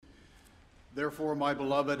Therefore, my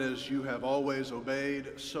beloved, as you have always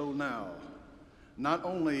obeyed, so now, not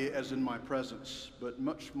only as in my presence, but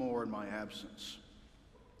much more in my absence.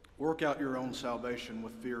 Work out your own salvation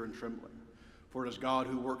with fear and trembling, for it is God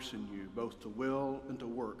who works in you, both to will and to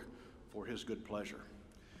work for his good pleasure.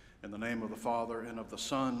 In the name of the Father, and of the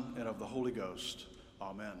Son, and of the Holy Ghost.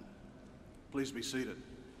 Amen. Please be seated.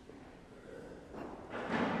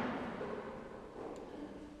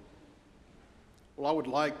 Well, I would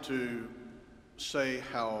like to say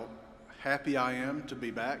how happy I am to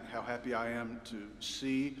be back, how happy I am to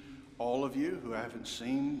see all of you who I haven't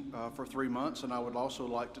seen for 3 months, and I would also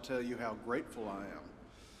like to tell you how grateful I am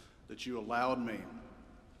that you allowed me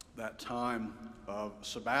that time of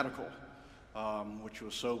sabbatical, which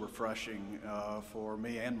was so refreshing for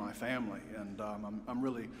me and my family, and I'm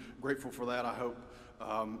really grateful for that.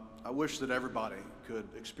 I wish that everybody could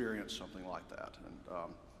experience something like that,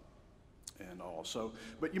 and all. So,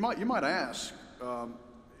 but you might ask,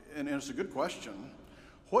 and it's a good question.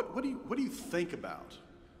 What do you think about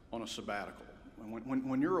on a sabbatical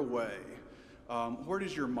when you're away? Where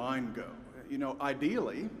does your mind go? You know,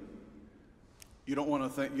 ideally, you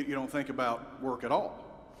don't think about work at all.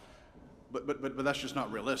 But that's just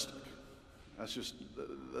not realistic.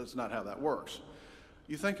 That's not how that works.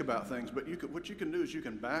 You think about things, but what you can do is you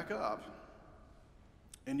can back up,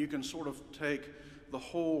 and you can sort of take the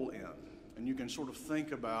whole in, and you can sort of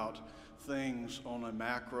think about things on a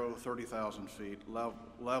macro 30,000 feet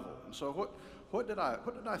level. And so what did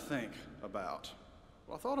I think about?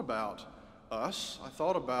 Well, I thought about us. I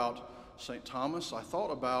thought about St. Thomas. I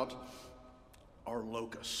thought about our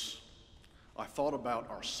locus. I thought about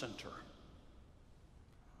our center,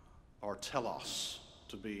 our telos,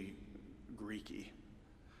 to be Greeky.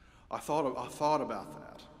 I thought about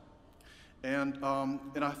that, and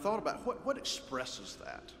I thought about what expresses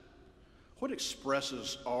that. What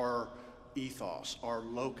expresses our ethos, our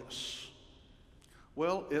locus?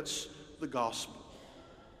 Well, it's the gospel.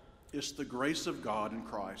 It's the grace of God in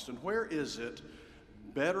Christ. And where is it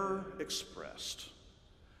better expressed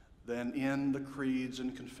than in the creeds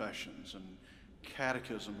and confessions and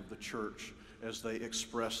catechism of the church as they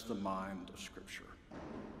express the mind of Scripture?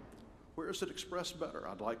 Where is it expressed better?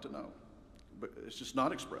 I'd like to know. But it's just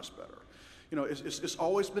not expressed better. You know, it's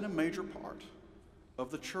always been a major part of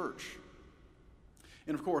the church.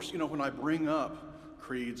 And of course, you know, when I bring up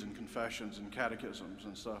creeds and confessions and catechisms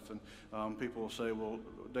and stuff, and people will say, well,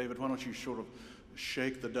 David, why don't you sort of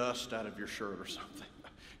shake the dust out of your shirt or something?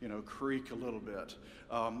 You know, creak a little bit.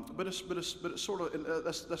 But it's sort of,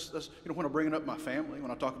 that's you know, when I bring it up my family,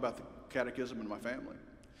 when I talk about the catechism in my family,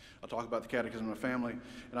 I talk about the catechism in my family,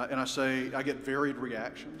 and I say, I get varied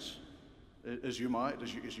reactions, as you might,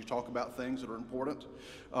 as you talk about things that are important.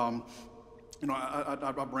 You know,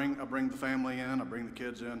 I bring the family in, I bring the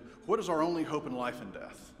kids in. What is our only hope in life and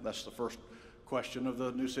death? That's the first question of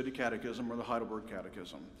the New City Catechism or the Heidelberg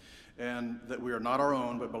Catechism. And that we are not our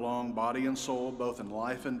own, but belong body and soul, both in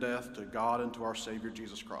life and death, to God and to our Savior,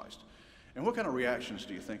 Jesus Christ. And what kind of reactions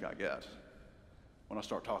do you think I get when I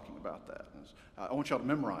start talking about that? I want y'all to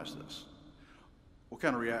memorize this. What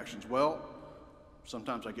kind of reactions? Well,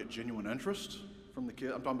 sometimes I get genuine interest from the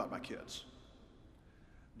kids. I'm talking about my kids.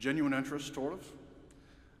 Genuine interest, sort of.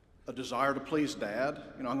 A desire to please Dad.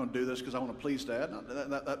 You know, I'm going to do this because I want to please Dad.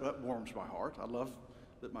 That warms my heart. I love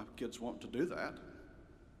that my kids want to do that.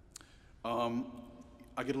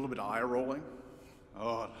 I get a little bit of eye rolling.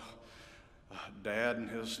 Oh, Dad and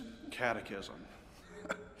his catechism.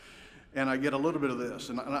 And I get a little bit of this,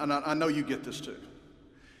 and I know you get this too.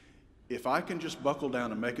 If I can just buckle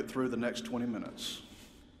down and make it through the next 20 minutes,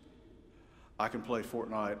 I can play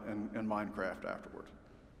Fortnite and Minecraft afterward.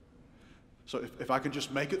 So if I could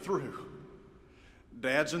just make it through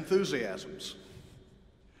Dad's enthusiasms,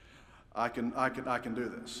 I can do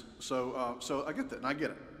this. So I get that, and I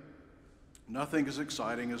get it. Nothing as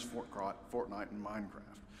exciting as Fortnite and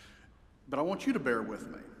Minecraft. But I want you to bear with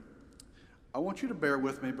me. I want you to bear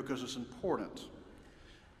with me because it's important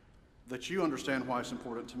that you understand why it's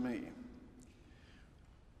important to me.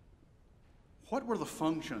 What were the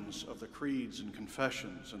functions of the creeds and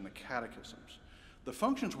confessions and the catechisms? The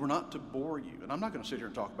functions were not to bore you, and I'm not going to sit here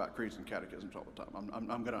and talk about creeds and catechisms all the time.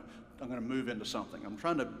 I'm going to move into something. I'm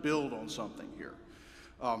trying to build on something here.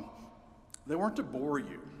 They weren't to bore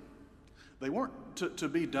you. They weren't to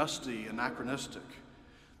be dusty, anachronistic.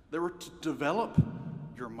 They were to develop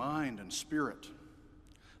your mind and spirit.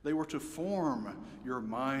 They were to form your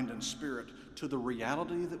mind and spirit to the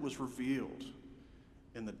reality that was revealed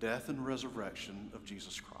in the death and resurrection of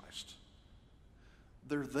Jesus Christ.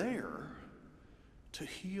 They're there to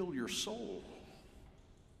heal your soul.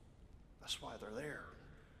 That's why they're there.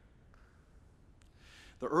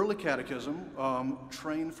 The early catechism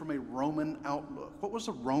trained from a Roman outlook. What was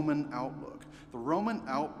the Roman outlook? The Roman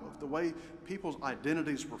outlook, the way people's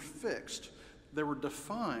identities were fixed, they were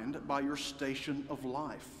defined by your station of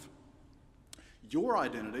life. Your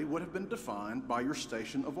identity would have been defined by your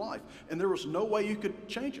station of life, and there was no way you could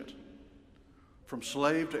change it. From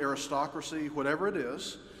slave to aristocracy, whatever it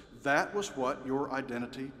is, that was what your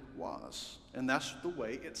identity was, and that's the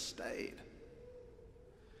way it stayed.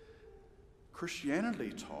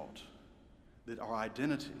 Christianity taught that our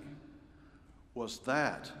identity was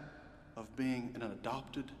that of being an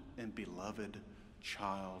adopted and beloved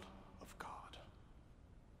child of God.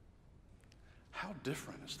 How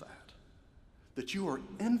different is that? That you are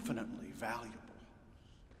infinitely valuable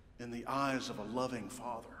in the eyes of a loving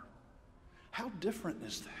Father. How different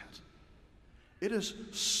is that? It is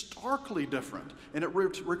starkly different, and it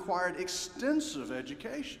required extensive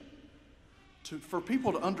education for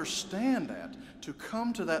people to understand that, to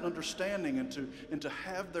come to that understanding, and to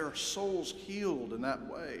have their souls healed in that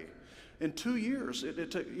way. In 2 years,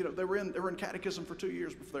 it took, they were in catechism for 2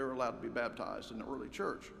 years before they were allowed to be baptized in the early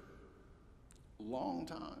church. Long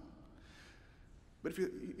time. But if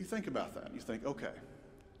you think about that, you think, okay,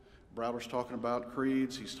 Browder's talking about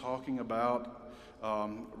creeds, he's talking about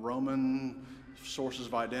Roman sources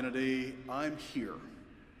of identity. I'm here.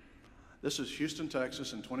 This is Houston,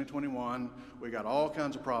 Texas in 2021. We got all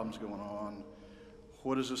kinds of problems going on.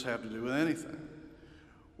 What does this have to do with anything?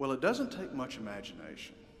 Well, it doesn't take much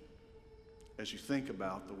imagination as you think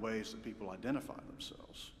about the ways that people identify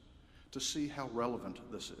themselves to see how relevant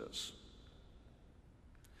this is.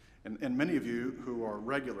 And many of you who are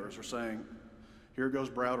regulars are saying, here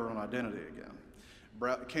goes Browder on identity again.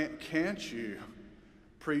 Can't you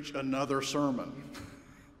preach another sermon?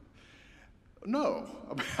 No.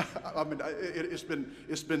 I mean, it's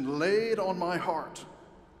been laid on my heart,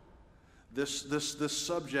 this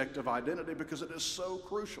subject of identity, because it is so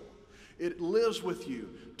crucial. It lives with you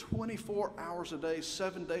 24 hours a day,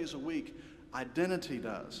 7 days a week. Identity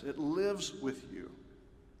does. It lives with you.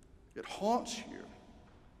 It haunts you.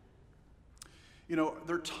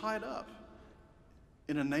 They're tied up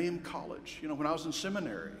in a name college. When I was in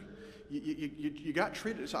seminary, you got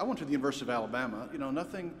treated. So I went to the University of Alabama.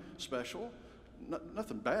 Nothing special,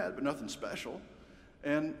 nothing bad, but nothing special.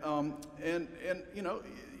 And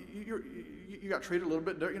you got treated a little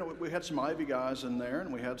bit different. We had some Ivy guys in there,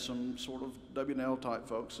 and we had some sort of W&L type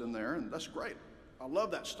folks in there, and that's great. I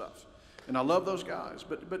love that stuff, and I love those guys.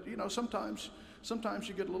 But sometimes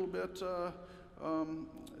you get a little bit.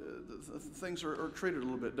 Things are treated a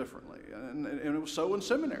little bit differently, and it was so in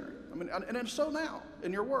seminary. I mean, and it's so now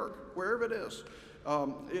in your work, wherever it is,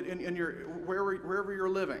 in your wherever you're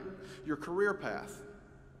living, your career path.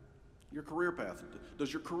 Your career path.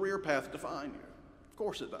 Does your career path define you? Of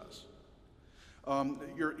course it does.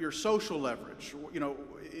 Your social leverage.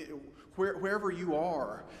 Wherever you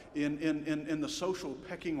are in the social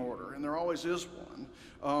pecking order, and there always is one.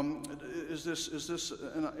 Is this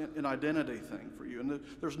an identity thing for you? And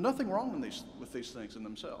there's nothing wrong with these things in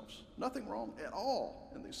themselves. Nothing wrong at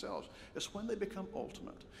all in themselves. It's when they become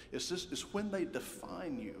ultimate. It's when they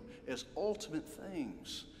define you as ultimate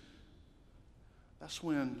things. That's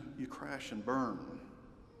when you crash and burn.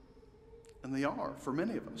 And they are for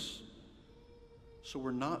many of us. So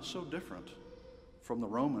we're not so different from the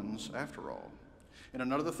Romans after all. And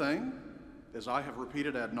another thing, as I have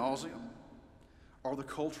repeated ad nauseum, are the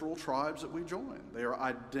cultural tribes that we join. They are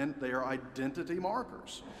identity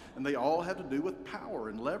markers, and they all have to do with power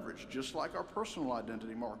and leverage, just like our personal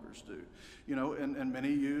identity markers do. And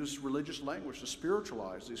many use religious language to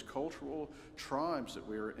spiritualize these cultural tribes that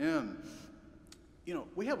we are in.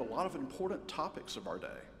 We have a lot of important topics of our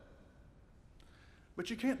day,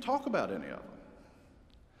 but you can't talk about any of them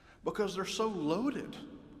because they're so loaded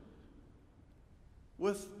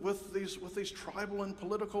with these tribal and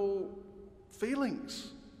political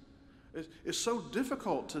feelings. It's so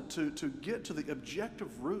difficult to get to the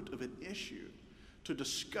objective root of an issue, to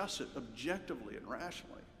discuss it objectively and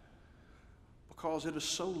rationally, because it is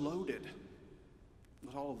so loaded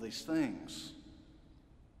with all of these things.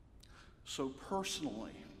 So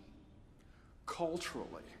personally,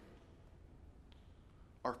 culturally,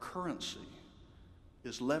 our currency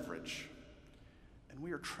is leverage, and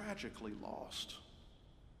we are tragically lost.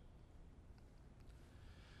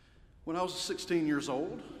 When I was 16 years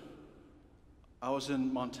old, I was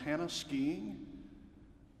in Montana skiing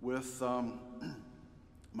with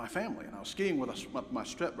my family, and I was skiing with my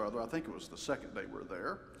stepbrother. I think it was the second day we were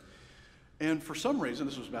there. And for some reason,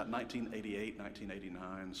 this was about 1988,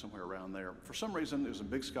 1989, somewhere around there. For some reason, it was in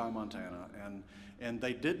Big Sky, Montana, and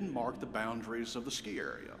they didn't mark the boundaries of the ski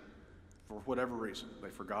area for whatever reason. They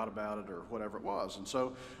forgot about it or whatever it was. And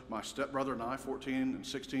so my stepbrother and I, 14 and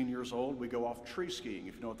 16 years old, we go off tree skiing,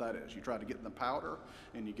 if you know what that is. You try to get in the powder,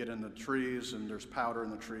 and you get in the trees, and there's powder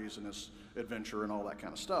in the trees, and it's adventure and all that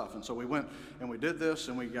kind of stuff. And so we went and we did this,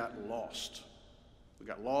 and we got lost. We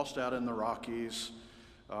got lost out in the Rockies.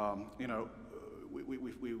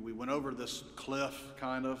 We went over this cliff,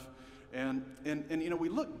 kind of, and we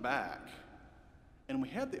looked back, and we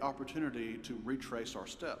had the opportunity to retrace our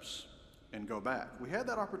steps and go back. We had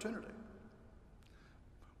that opportunity.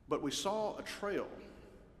 But we saw a trail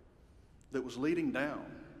that was leading down,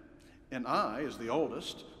 and I, as the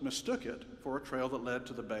oldest, mistook it for a trail that led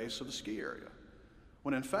to the base of the ski area,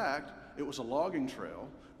 when in fact, it was a logging trail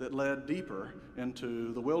that led deeper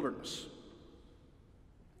into the wilderness.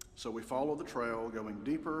 So we follow the trail going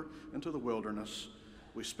deeper into the wilderness.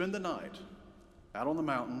 We spend the night out on the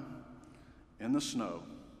mountain in the snow,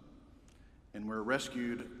 and we're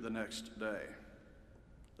rescued the next day.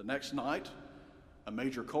 The next night, a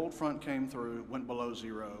major cold front came through, went below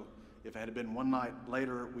zero. If it had been one night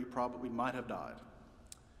later, we might have died.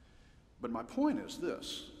 But my point is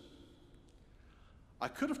this: I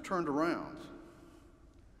could have turned around.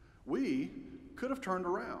 We could have turned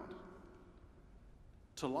around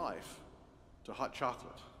to life, to hot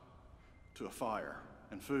chocolate, to a fire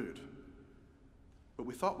and food. But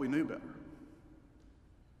we thought we knew better.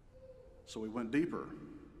 So we went deeper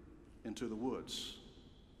into the woods.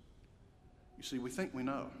 You see, we think we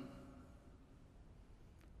know,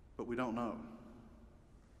 but we don't know.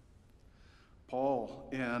 Paul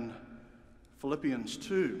in Philippians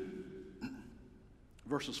 2,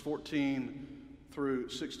 verses 14 through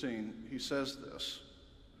 16, he says this: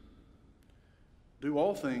 "Do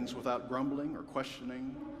all things without grumbling or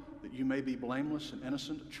questioning, that you may be blameless and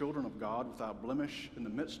innocent, children of God, without blemish, in the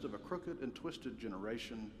midst of a crooked and twisted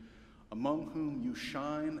generation, among whom you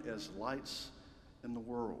shine as lights in the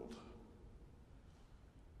world."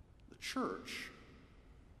 The church,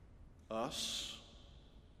 us,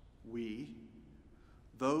 we,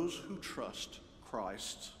 those who trust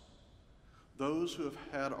Christ, those who have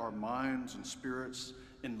had our minds and spirits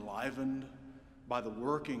enlivened by the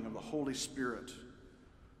working of the Holy Spirit,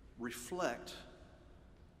 reflect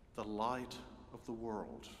the light of the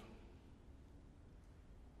world.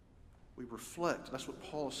 We reflect, that's what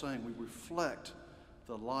Paul is saying, we reflect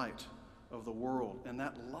the light of the world, and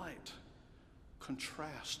that light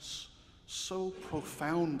contrasts so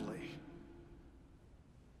profoundly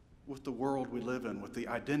with the world we live in, with the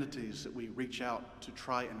identities that we reach out to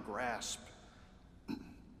try and grasp,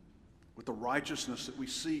 with the righteousness that we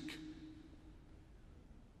seek.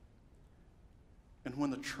 And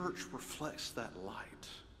when the church reflects that light,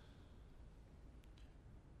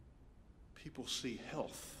 people see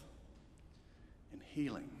health and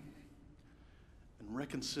healing and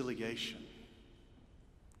reconciliation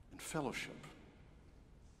and fellowship.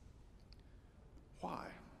 Why?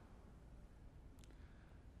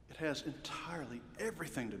 It has entirely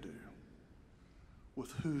everything to do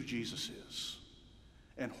with who Jesus is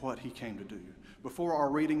and what he came to do. Before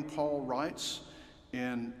our reading, Paul writes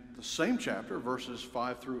in the same chapter, verses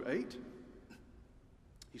 5 through 8,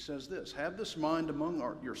 he says this: "Have this mind among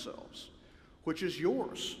yourselves, which is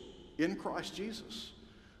yours in Christ Jesus,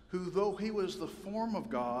 who, though he was the form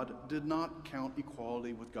of God, did not count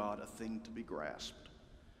equality with God a thing to be grasped,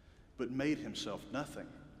 but made himself nothing,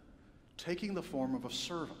 taking the form of a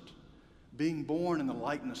servant, being born in the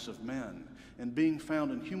likeness of men, and being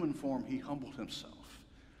found in human form, he humbled himself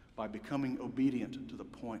by becoming obedient to the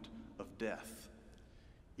point of death,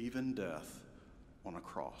 even death on a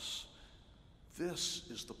cross." This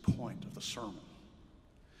is the point of the sermon.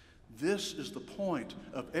 This is the point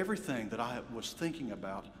of everything that I was thinking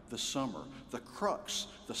about this summer. The crux,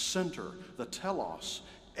 the center, the telos,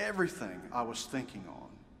 everything I was thinking on.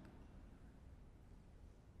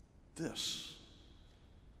 This,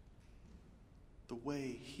 the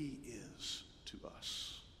way he is to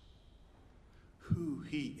us, who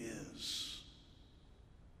he is.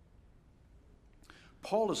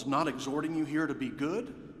 Paul is not exhorting you here to be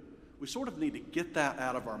good. We sort of need to get that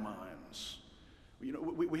out of our minds. You know,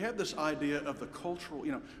 we have this idea of the cultural,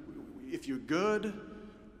 if you're good,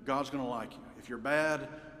 God's going to like you. If you're bad,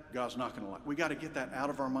 God's not going to like you. We got to get that out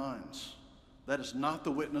of our minds. That is not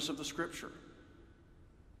the witness of the Scripture.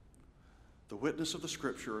 The witness of the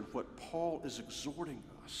Scripture and what Paul is exhorting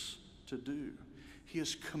us to do. He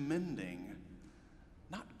is commending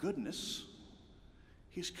not goodness,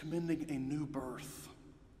 he's commending a new birth,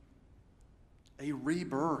 a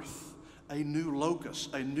rebirth, a new locus,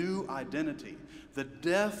 a new identity, the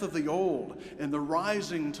death of the old and the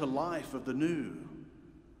rising to life of the new.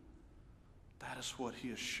 That is what he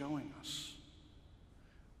is showing us.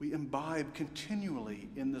 We imbibe continually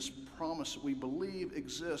in this promise that we believe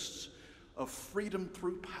exists of freedom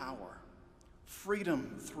through power,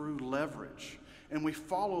 freedom through leverage, and we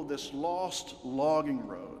follow this lost logging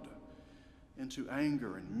road into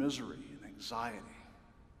anger and misery and anxiety,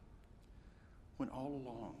 when all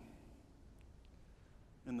along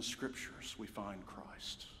in the Scriptures we find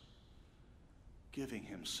Christ giving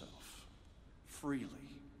himself freely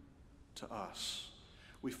to us.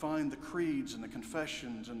 We find the creeds and the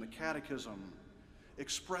confessions and the catechism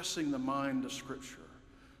expressing the mind of Scripture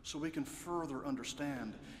so we can further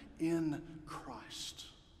understand in Christ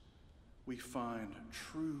we find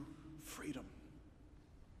true freedom.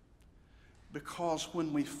 Because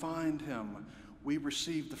when we find him, we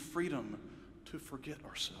receive the freedom to forget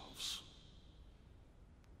ourselves.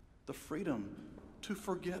 The freedom to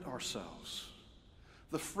forget ourselves.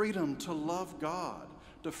 The freedom to love God.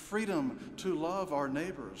 The freedom to love our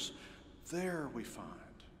neighbors. There we find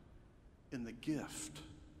in the gift,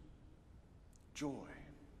 joy,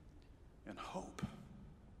 and hope,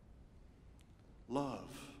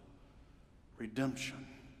 love, redemption,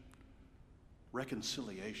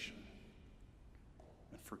 reconciliation,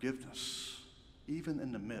 and forgiveness, even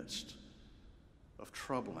in the midst of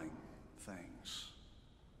troubling things.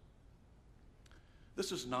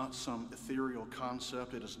 This is not some ethereal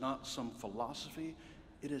concept. It is not some philosophy.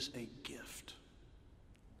 It is a gift.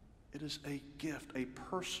 It is a gift, a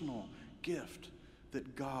personal gift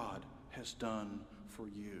that God has done for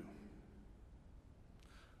you.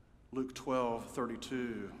 Luke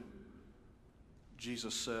 12:32,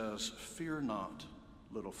 Jesus says, "Fear not,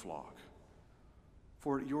 little flock,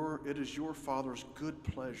 for it is your Father's good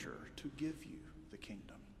pleasure to give you the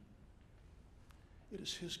kingdom." It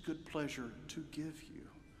is his good pleasure to give you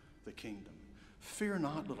the kingdom. Fear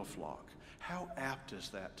not, little flock. How apt is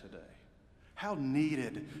that today? How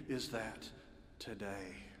needed is that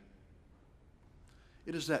today?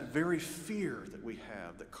 It is that very fear that we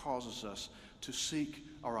have that causes us to seek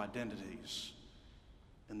our identities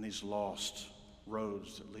in these lost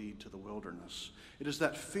roads that lead to the wilderness. It is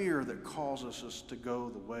that fear that causes us to go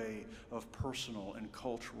the way of personal and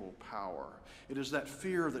cultural power. It is that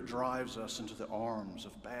fear that drives us into the arms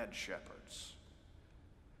of bad shepherds.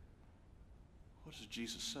 What does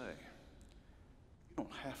Jesus say? You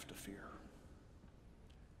don't have to fear.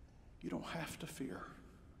 You don't have to fear.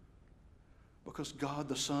 Because God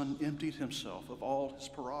the Son emptied himself of all his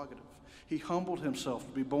prerogative. He humbled himself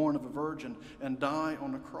to be born of a virgin and die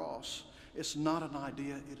on a cross. It's not an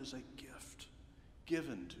idea, it is a gift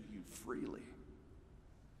given to you freely.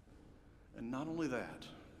 And not only that,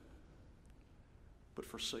 but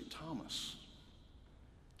for St. Thomas,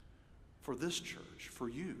 for this church, for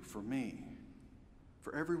you, for me,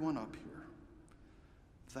 for everyone up here,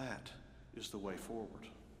 that is the way forward.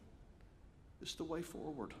 It's the way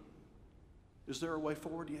forward. Is there a way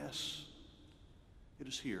forward? Yes. It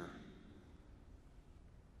is here.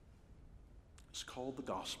 It's called the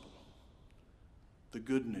gospel. The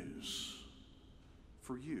good news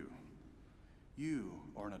for you. You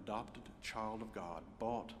are an adopted child of God,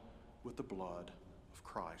 bought with the blood of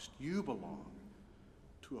Christ. You belong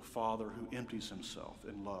to a Father who empties himself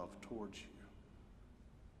in love towards you.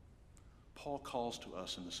 Paul calls to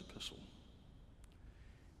us in this epistle.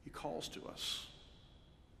 He calls to us.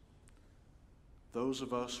 Those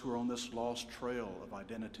of us who are on this lost trail of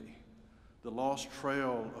identity, the lost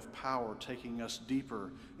trail of power taking us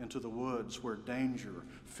deeper into the woods where danger,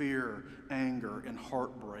 fear, anger, and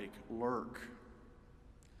heartbreak lurk.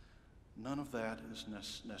 None of that is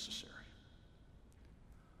necessary.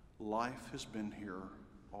 Life has been here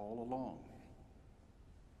all along.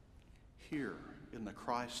 Here in the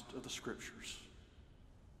Christ of the Scriptures.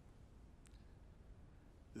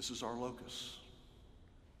 This is our locus.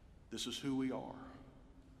 This is who we are.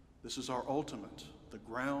 This is our ultimate, the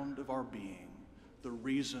ground of our being, the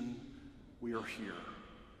reason we are here.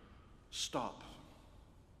 Stop.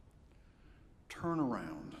 Turn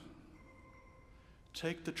around.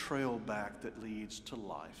 Take the trail back that leads to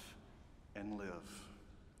life and live.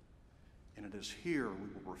 And it is here we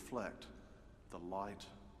will reflect the light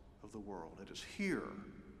of the world. It is here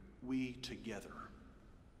we together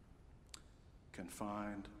can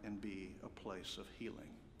find and be a place of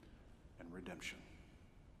healing and redemption.